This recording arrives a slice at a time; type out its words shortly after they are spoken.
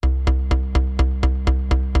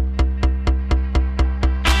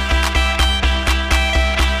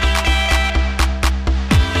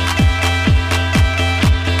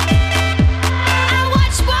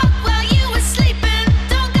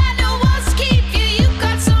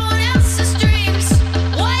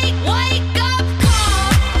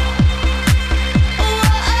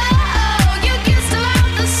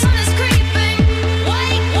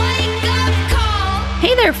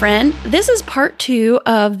friend. This is part 2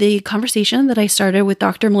 of the conversation that I started with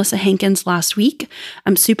Dr. Melissa Hankins last week.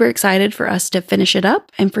 I'm super excited for us to finish it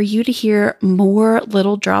up and for you to hear more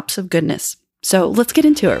little drops of goodness. So let's get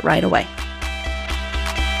into it right away.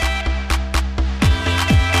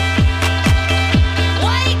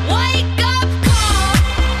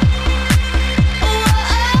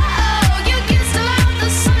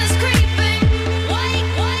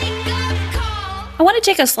 I want to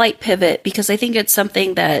take a slight pivot because I think it's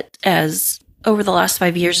something that, as over the last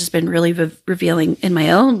 5 years, has been really revealing in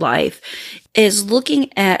my own life, is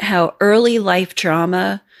looking at how early life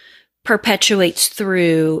trauma perpetuates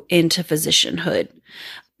through into physicianhood.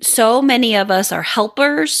 So many of us are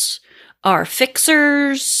helpers, are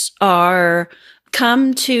fixers, are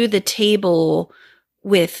come to the table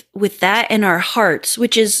with that in our hearts,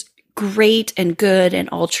 which is great and good and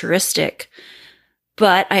altruistic.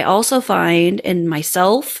 But I also find in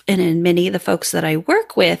myself and in many of the folks that I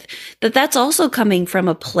work with that that's also coming from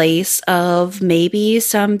a place of maybe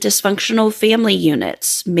some dysfunctional family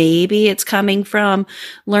units. Maybe it's coming from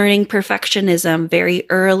learning perfectionism very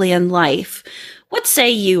early in life. What say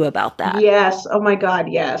you about that? Yes. Oh my God.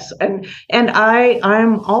 Yes. And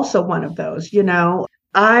I'm also one of those,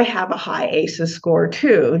 I have a high ACEs score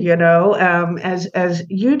too, as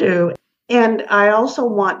you do. And I also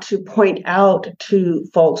want to point out to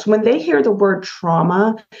folks, when they hear the word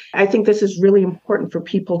trauma, I think this is really important for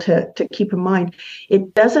people to keep in mind.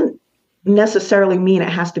 It doesn't necessarily mean it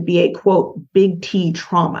has to be a, quote, big T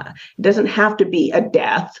trauma. It doesn't have to be a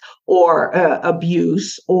death or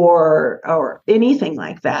abuse or anything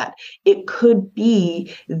like that. It could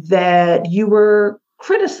be that you were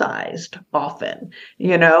criticized often,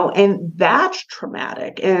 and that's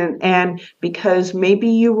traumatic. And because maybe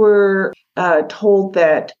you were told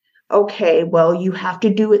that, okay, well, you have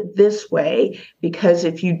to do it this way, because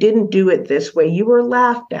if you didn't do it this way, you were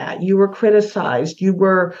laughed at, you were criticized, you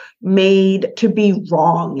were made to be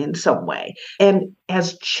wrong in some way. And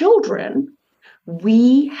as children,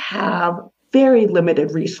 we have very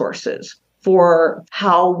limited resources for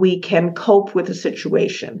how we can cope with a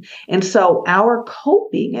situation. And so our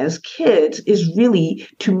coping as kids is really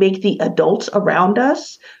to make the adults around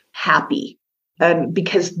us happy, and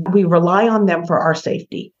because we rely on them for our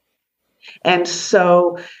safety. And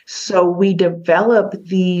so we develop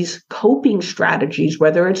these coping strategies,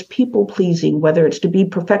 whether it's people pleasing, whether it's to be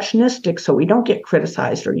perfectionistic so we don't get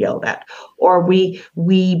criticized or yelled at, or we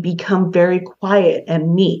become very quiet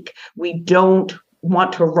and meek. We don't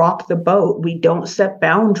want to rock the boat. We don't set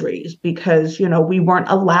boundaries because, we weren't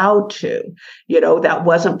allowed to, that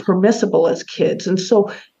wasn't permissible as kids. And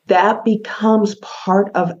so that becomes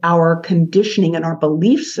part of our conditioning and our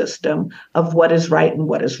belief system of what is right and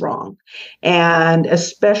what is wrong. And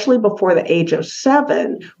especially before the age of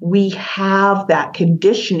 7, we have that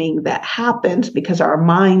conditioning that happens because our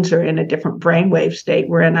minds are in a different brainwave state.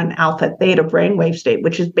 We're in an alpha theta brainwave state,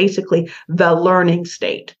 which is basically the learning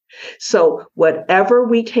state. So whatever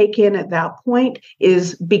we take in at that point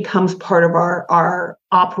becomes part of our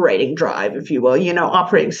operating drive, if you will,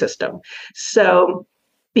 operating system. So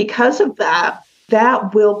because of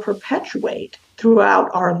that will perpetuate throughout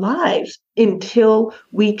our lives until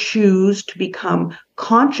we choose to become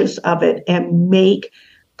conscious of it and make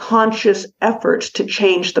conscious efforts to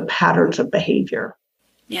change the patterns of behavior.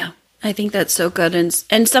 Yeah, I think that's so good.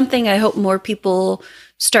 And something I hope more people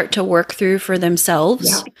start to work through for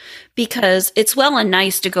themselves, because it's well and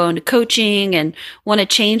nice to go into coaching and want to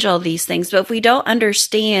change all these things. But if we don't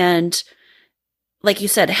understand, like you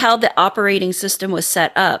said, how the operating system was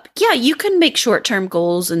set up, you can make short-term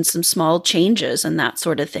goals and some small changes and that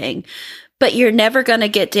sort of thing, but you're never going to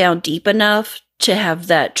get down deep enough to have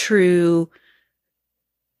that true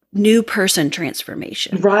new person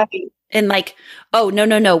transformation. Right. And like, oh,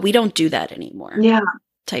 no, we don't do that anymore. Yeah.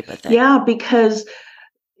 Type of thing. Yeah, because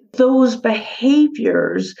those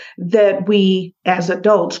behaviors that we as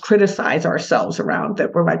adults criticize ourselves around,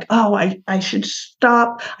 that we're like, oh, I should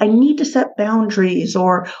stop. I need to set boundaries,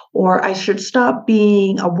 or I should stop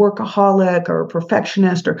being a workaholic or a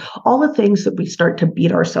perfectionist, or all the things that we start to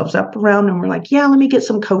beat ourselves up around. And we're like, let me get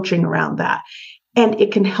some coaching around that. And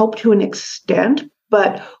it can help to an extent,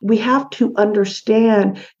 but we have to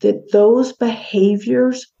understand that those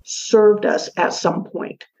behaviors served us at some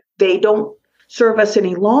point. They don't serve us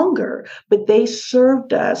any longer, but they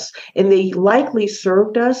served us, and they likely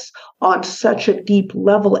served us on such a deep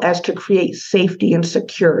level as to create safety and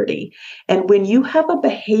security. And when you have a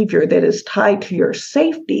behavior that is tied to your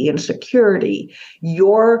safety and security,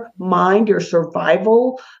 your mind, your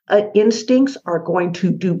survival instincts are going to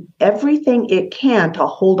do everything it can to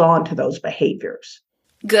hold on to those behaviors.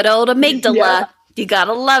 Good old amygdala. You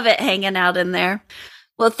gotta love it hanging out in there.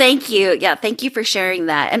 Well, thank you. Yeah, thank you for sharing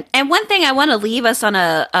that. And one thing I want to leave us on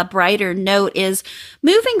a brighter note is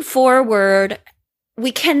moving forward,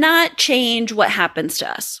 we cannot change what happens to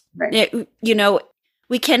us. Right.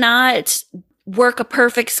 We cannot work a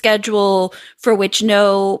perfect schedule for which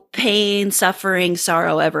no pain, suffering,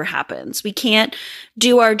 sorrow ever happens. We can't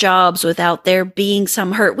do our jobs without there being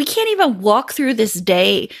some hurt. We can't even walk through this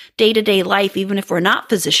day-to-day life, even if we're not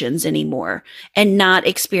physicians anymore, and not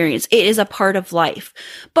experience. It is a part of life.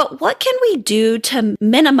 But what can we do to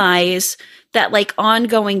minimize that like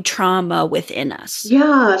ongoing trauma within us?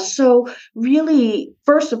 Yeah. So really,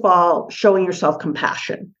 first of all, showing yourself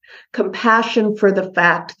compassion for the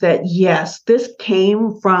fact that, yes, this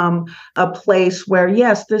came from a place where,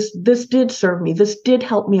 yes, this did serve me. This did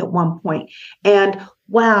help me at one point. And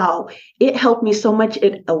wow, it helped me so much.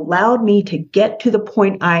 It allowed me to get to the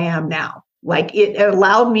point I am now. Like it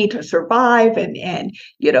allowed me to survive and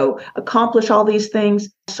accomplish all these things.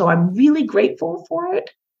 So I'm really grateful for it.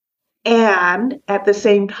 And at the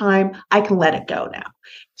same time, I can let it go now.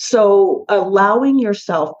 So allowing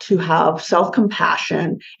yourself to have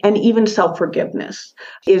self-compassion and even self-forgiveness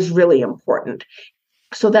is really important.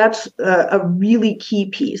 So that's a really key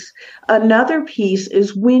piece. Another piece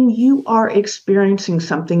is when you are experiencing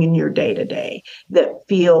something in your day-to-day that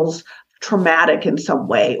feels traumatic in some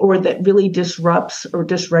way, or that really disrupts or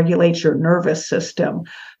dysregulates your nervous system,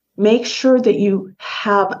 make sure that you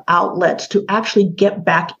have outlets to actually get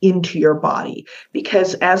back into your body.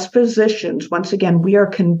 Because as physicians, once again, we are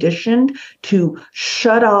conditioned to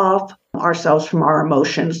shut off ourselves from our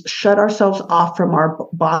emotions, shut ourselves off from our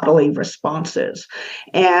bodily responses.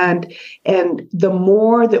 And the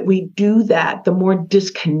more that we do that, the more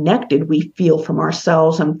disconnected we feel from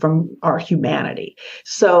ourselves and from our humanity.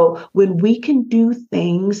 So when we can do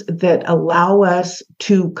things that allow us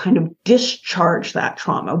to kind of discharge that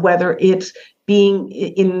trauma, whether it's being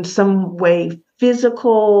in some way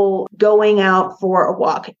physical, going out for a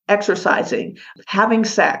walk, exercising, having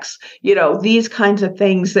sex, these kinds of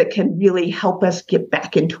things that can really help us get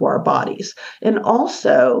back into our bodies. And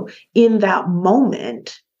also in that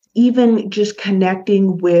moment, even just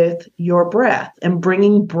connecting with your breath and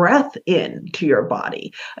bringing breath into your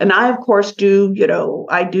body. And I, of course, do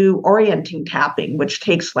orienting tapping, which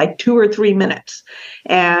takes like 2 or 3 minutes.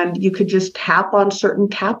 And you could just tap on certain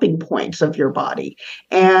tapping points of your body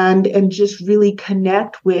and just really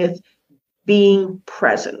connect with being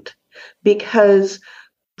present. Because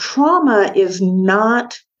trauma is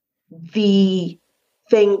not the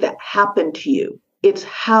thing that happened to you. It's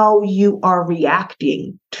how you are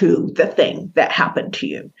reacting to the thing that happened to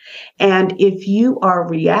you. And if you are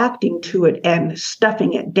reacting to it and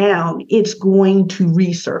stuffing it down, it's going to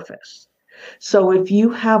resurface. So if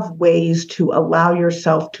you have ways to allow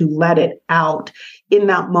yourself to let it out in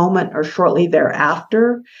that moment or shortly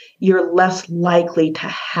thereafter, you're less likely to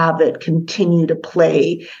have it continue to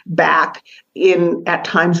play back at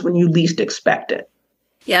times when you least expect it.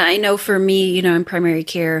 Yeah, I know for me, in primary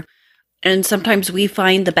care, and sometimes we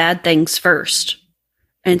find the bad things first.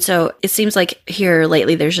 And so it seems like here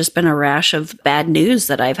lately, there's just been a rash of bad news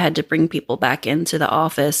that I've had to bring people back into the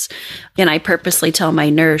office. And I purposely tell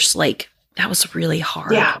my nurse, like, that was really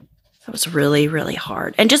hard. Yeah. That was really, really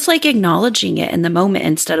hard. And just like acknowledging it in the moment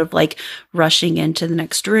instead of like rushing into the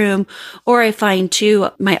next room. Or I find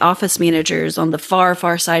too, my office managers on the far,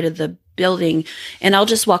 far side of the building, and I'll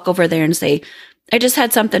just walk over there and say, I just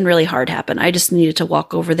had something really hard happen. I just needed to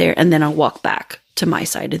walk over there, and then I'll walk back to my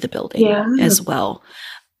side of the building as well.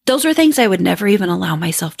 Those were things I would never even allow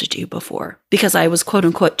myself to do before because I was quote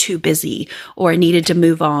unquote too busy or needed to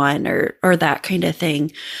move on or that kind of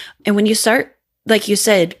thing. And when you start, like you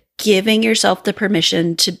said, giving yourself the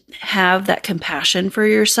permission to have that compassion for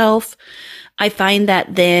yourself, I find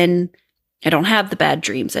that then I don't have the bad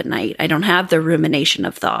dreams at night. I don't have the rumination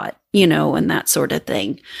of thought, and that sort of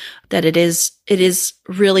thing. That it is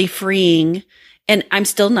really freeing. And I'm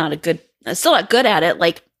still not good at it.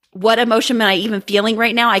 Like, what emotion am I even feeling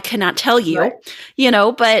right now? I cannot tell you, right.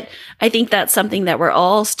 But I think that's something that we're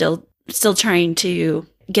all still trying to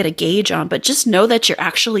get a gauge on, but just know that you're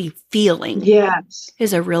actually feeling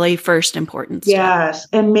is a really first important step. Yes.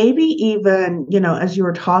 And maybe even, as you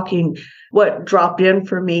were talking, what dropped in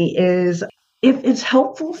for me is if it's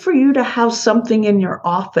helpful for you to have something in your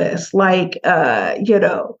office, like,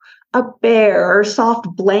 a bear or soft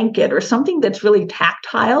blanket or something that's really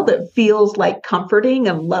tactile that feels like comforting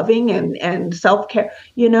and loving and self-care,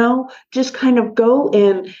 just kind of go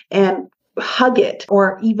in and hug it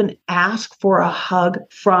or even ask for a hug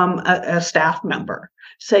from a staff member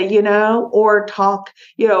say, or talk,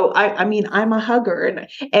 I mean, I'm a hugger,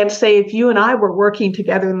 and say, if you and I were working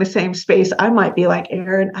together in the same space, I might be like,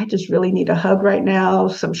 Erin, I just really need a hug right now.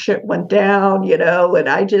 Some shit went down, and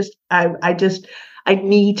I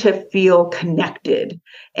need to feel connected.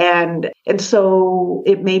 And so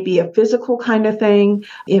it may be a physical kind of thing.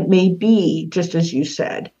 It may be, just as you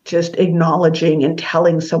said, just acknowledging and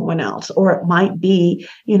telling someone else, or it might be,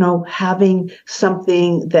 having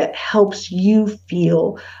something that helps you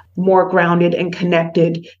feel more grounded and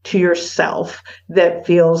connected to yourself, that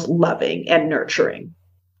feels loving and nurturing.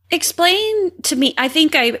 Explain to me, I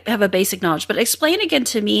think I have a basic knowledge, but explain again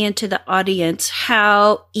to me and to the audience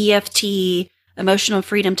how EFT, emotional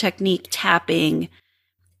freedom technique tapping,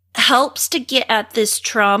 helps to get at this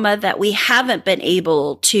trauma that we haven't been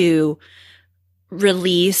able to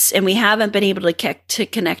release, and we haven't been able to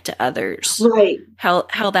connect to others. Right.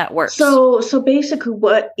 How that works. So basically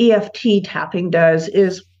what EFT tapping does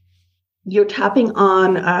is you're tapping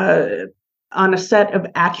on a set of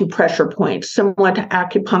acupressure points, similar to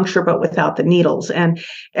acupuncture, but without the needles. And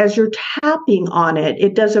as you're tapping on it,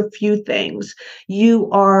 it does a few things.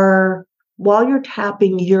 While you're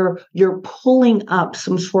tapping, you're pulling up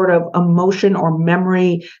some sort of emotion or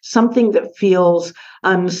memory, something that feels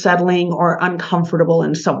unsettling or uncomfortable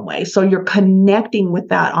in some way. So you're connecting with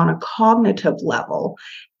that on a cognitive level.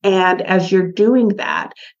 And as you're doing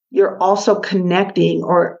that, you're also connecting,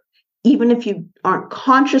 or even if you aren't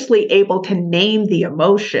consciously able to name the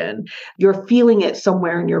emotion, you're feeling it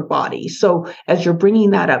somewhere in your body. So as you're bringing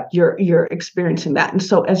that up, you're experiencing that. And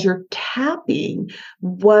so as you're tapping,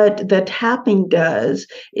 what the tapping does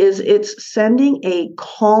is it's sending a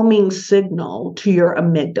calming signal to your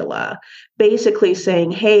amygdala, basically saying,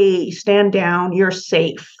 hey, stand down, you're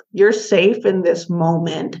safe. You're safe in this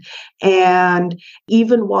moment. And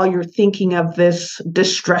even while you're thinking of this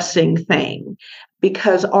distressing thing,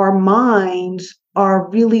 because our minds are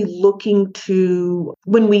really looking to,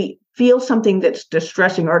 when we feel something that's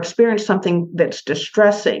distressing or experience something that's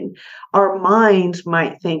distressing, our minds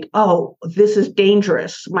might think, oh, this is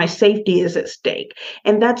dangerous. My safety is at stake.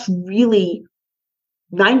 And that's really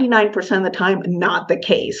 99% of the time not the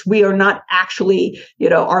case. We are not actually,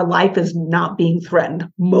 our life is not being threatened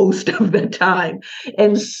most of the time.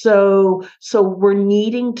 And so we're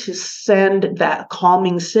needing to send that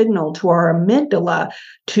calming signal to our amygdala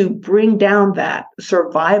to bring down that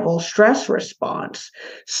survival stress response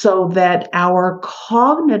so that our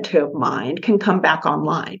cognitive mind can come back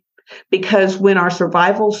online. Because when our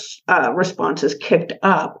survival response is kicked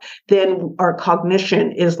up, then our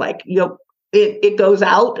cognition is like, it goes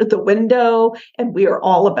out the window, and we are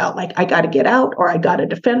all about like, I got to get out, or I got to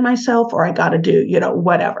defend myself, or I got to do,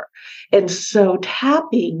 whatever. And so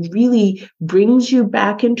tapping really brings you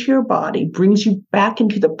back into your body, brings you back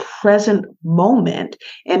into the present moment,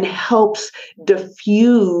 and helps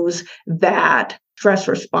diffuse that stress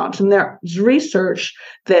response. And there's research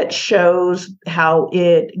that shows how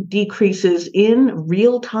it decreases in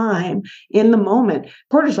real time, in the moment,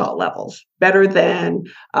 cortisol levels, better than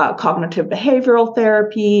cognitive behavioral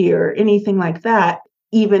therapy or anything like that,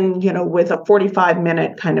 even, with a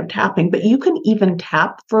 45-minute kind of tapping. But you can even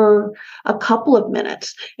tap for a couple of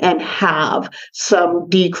minutes and have some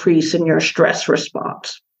decrease in your stress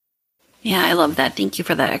response. Yeah, I love that. Thank you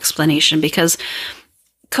for that explanation, because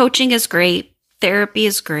coaching is great. Therapy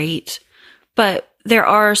is great, but there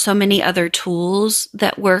are so many other tools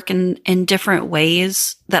that work in different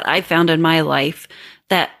ways that I found in my life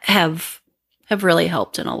that have really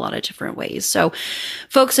helped in a lot of different ways. So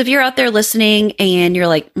folks, if you're out there listening and you're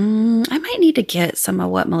like, I might need to get some of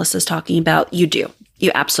what Melissa's talking about, you do. You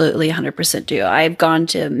absolutely 100% do. I've gone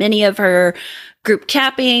to many of her group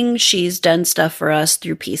tapping. She's done stuff for us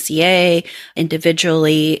through PCA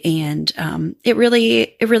individually. And it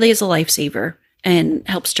really is a lifesaver and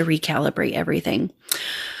helps to recalibrate everything.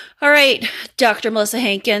 All right, Dr. Melissa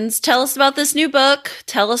Hankins, tell us about this new book.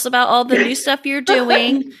 Tell us about all the new stuff you're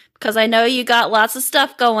doing, because I know you got lots of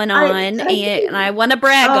stuff going on, and I want to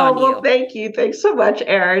brag on you. Well, thank you. Thanks so much,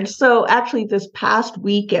 Erin. So actually this past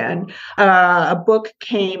weekend, a book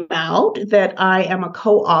came out that I am a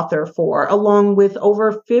co-author for, along with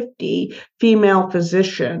over 50 female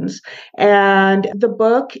physicians. And the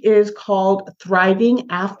book is called Thriving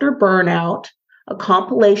After Burnout: A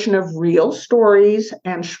Compilation of Real Stories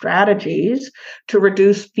and Strategies to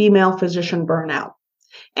Reduce Female Physician Burnout.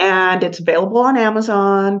 And it's available on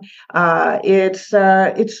Amazon.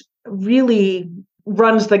 It's really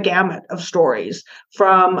runs the gamut of stories,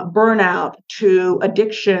 from burnout to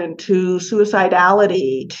addiction to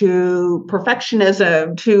suicidality to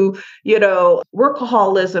perfectionism to,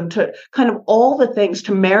 workaholism, to kind of all the things,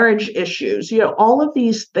 to marriage issues, all of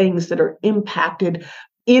these things that are impacted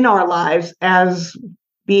in our lives as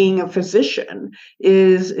being a physician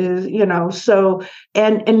is so,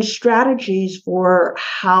 and strategies for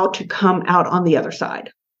how to come out on the other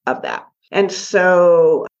side of that. And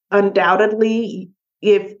so undoubtedly,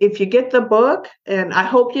 if you get the book, and I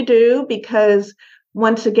hope you do, because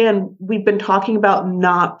once again, we've been talking about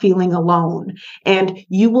not feeling alone, and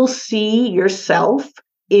you will see yourself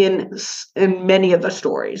in many of the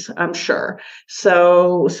stories, I'm sure.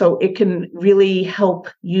 So it can really help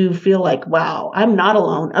you feel like, wow, I'm not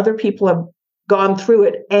alone. Other people have gone through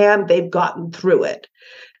it and they've gotten through it.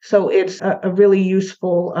 So it's a really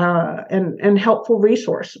useful and helpful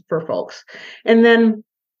resource for folks. And then,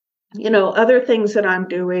 other things that I'm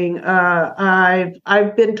doing,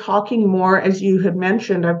 I've been talking more, as you had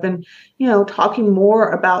mentioned, I've been, talking more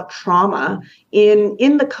about trauma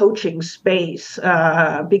in the coaching space,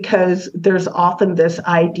 because there's often this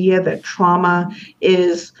idea that trauma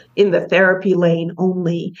is in the therapy lane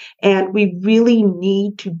only. And we really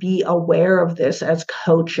need to be aware of this as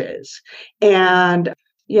coaches. And,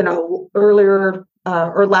 earlier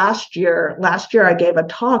or last year, I gave a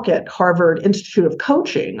talk at Harvard Institute of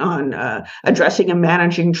Coaching on addressing and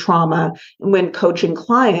managing trauma when coaching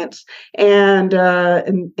clients. And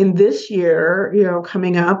in this year,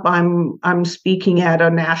 coming up, I'm speaking at a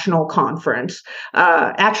national conference,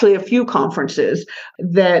 actually a few conferences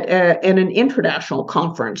that, and an international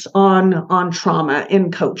conference on trauma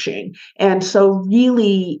in coaching. And so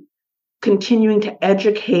really continuing to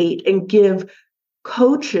educate and give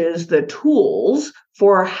coaches the tools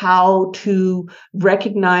for how to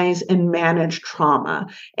recognize and manage trauma.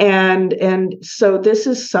 And so this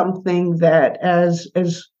is something that as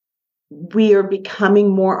we are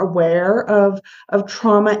becoming more aware of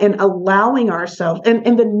trauma and allowing ourselves and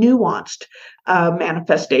the nuanced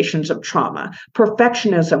manifestations of trauma,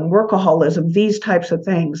 perfectionism, workaholism, these types of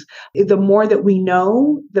things. The more that we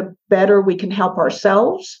know, the better we can help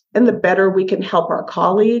ourselves and the better we can help our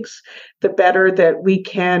colleagues, the better that we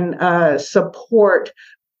can support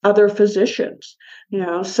other physicians.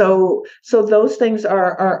 So those things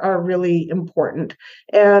are really important.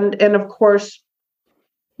 And of course,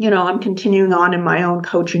 I'm continuing on in my own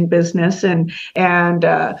coaching business and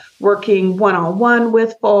working one-on-one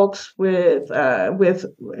with folks, with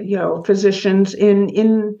physicians in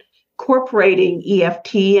incorporating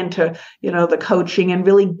EFT into, the coaching and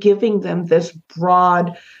really giving them this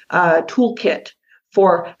broad toolkit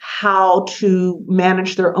for how to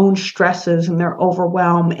manage their own stresses and their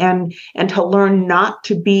overwhelm and to learn not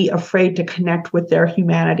to be afraid to connect with their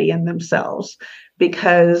humanity and themselves,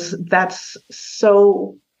 because that's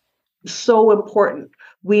so important.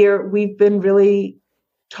 We've been really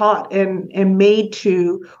taught and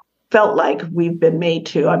felt like we've been made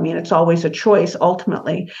to. I mean, it's always a choice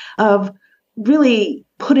ultimately of really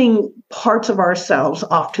putting parts of ourselves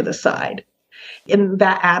off to the side. And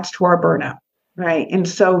that adds to our burnout, right? And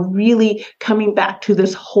so really coming back to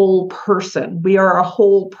this whole person. We are a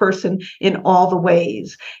whole person in all the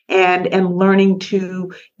ways, and learning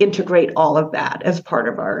to integrate all of that as part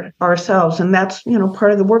of ourselves. And that's,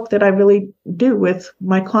 part of the work that I really do with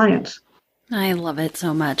my clients. I love it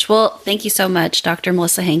so much. Well, thank you so much, Dr.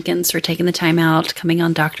 Melissa Hankins, for taking the time out, coming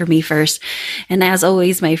on Dr. Me First. And as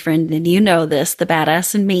always, my friend, and you know this, the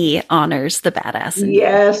badass in me honors the badass in you.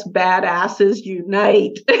 Yes, badasses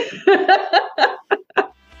unite.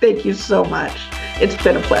 Thank you so much. It's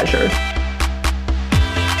been a pleasure.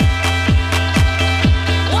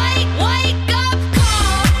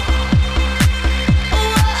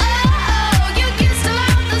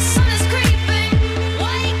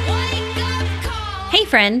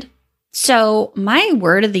 Friend. So my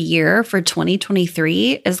word of the year for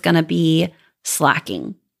 2023 is going to be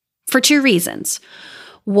slacking for two reasons.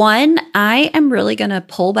 One, I am really going to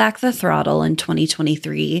pull back the throttle in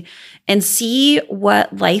 2023 and see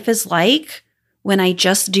what life is like when I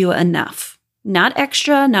just do enough. Not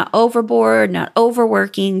extra, not overboard, not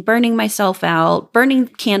overworking, burning myself out, burning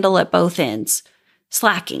candle at both ends.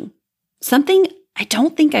 Slacking. Something I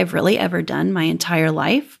don't think I've really ever done my entire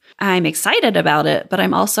life. I'm excited about it, but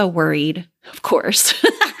I'm also worried, of course,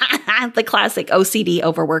 the classic OCD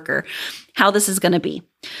overworker, how this is going to be.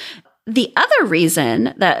 The other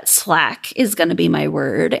reason that slack is going to be my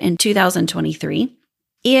word in 2023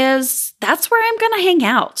 is that's where I'm going to hang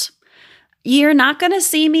out. You're not going to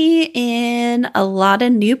see me in a lot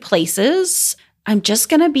of new places. I'm just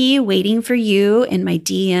going to be waiting for you in my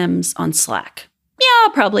DMs on Slack.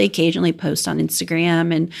 I'll probably occasionally post on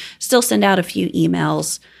Instagram and still send out a few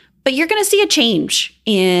emails. But you're going to see a change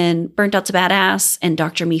in Burnt Out to Badass and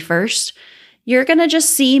Dr. Me First. You're going to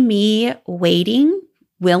just see me waiting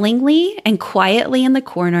willingly and quietly in the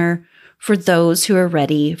corner for those who are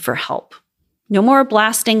ready for help. No more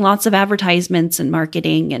blasting lots of advertisements and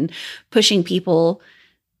marketing and pushing people.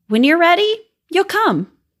 When you're ready, you'll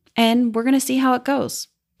come, and we're going to see how it goes.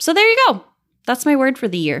 So there you go. That's my word for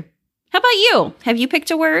the year. How about you? Have you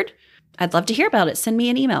picked a word? I'd love to hear about it. Send me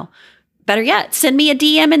an email. Better yet, send me a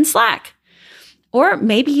DM in Slack. Or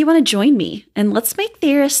maybe you want to join me, and let's make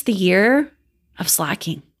this the year of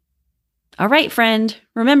slacking. All right, friend.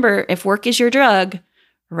 Remember, if work is your drug,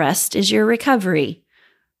 rest is your recovery.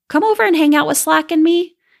 Come over and hang out with Slack and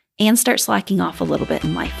me and start slacking off a little bit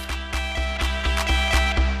in life.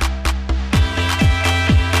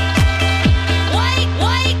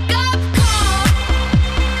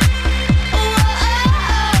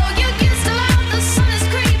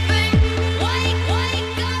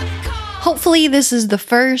 Hopefully, this is the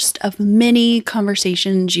first of many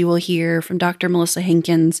conversations you will hear from Dr. Melissa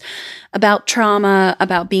Hankins about trauma,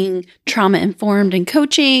 about being trauma-informed in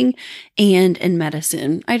coaching and in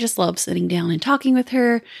medicine. I just love sitting down and talking with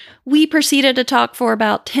her. We proceeded to talk for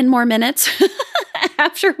about 10 more minutes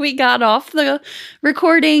after we got off the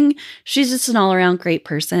recording. She's just an all-around great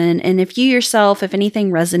person. And if you yourself, if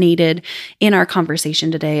anything resonated in our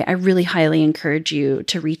conversation today, I really highly encourage you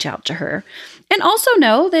to reach out to her. And also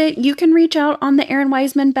know that you can reach out on the Erin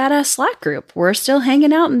Wiseman Badass Slack group. We're still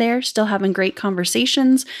hanging out in there, still having great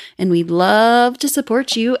conversations, and we'd love to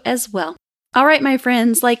support you as well. All right, my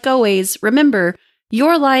friends, like always, remember,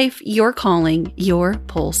 your life, your calling, your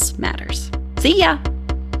pulse matters. See ya!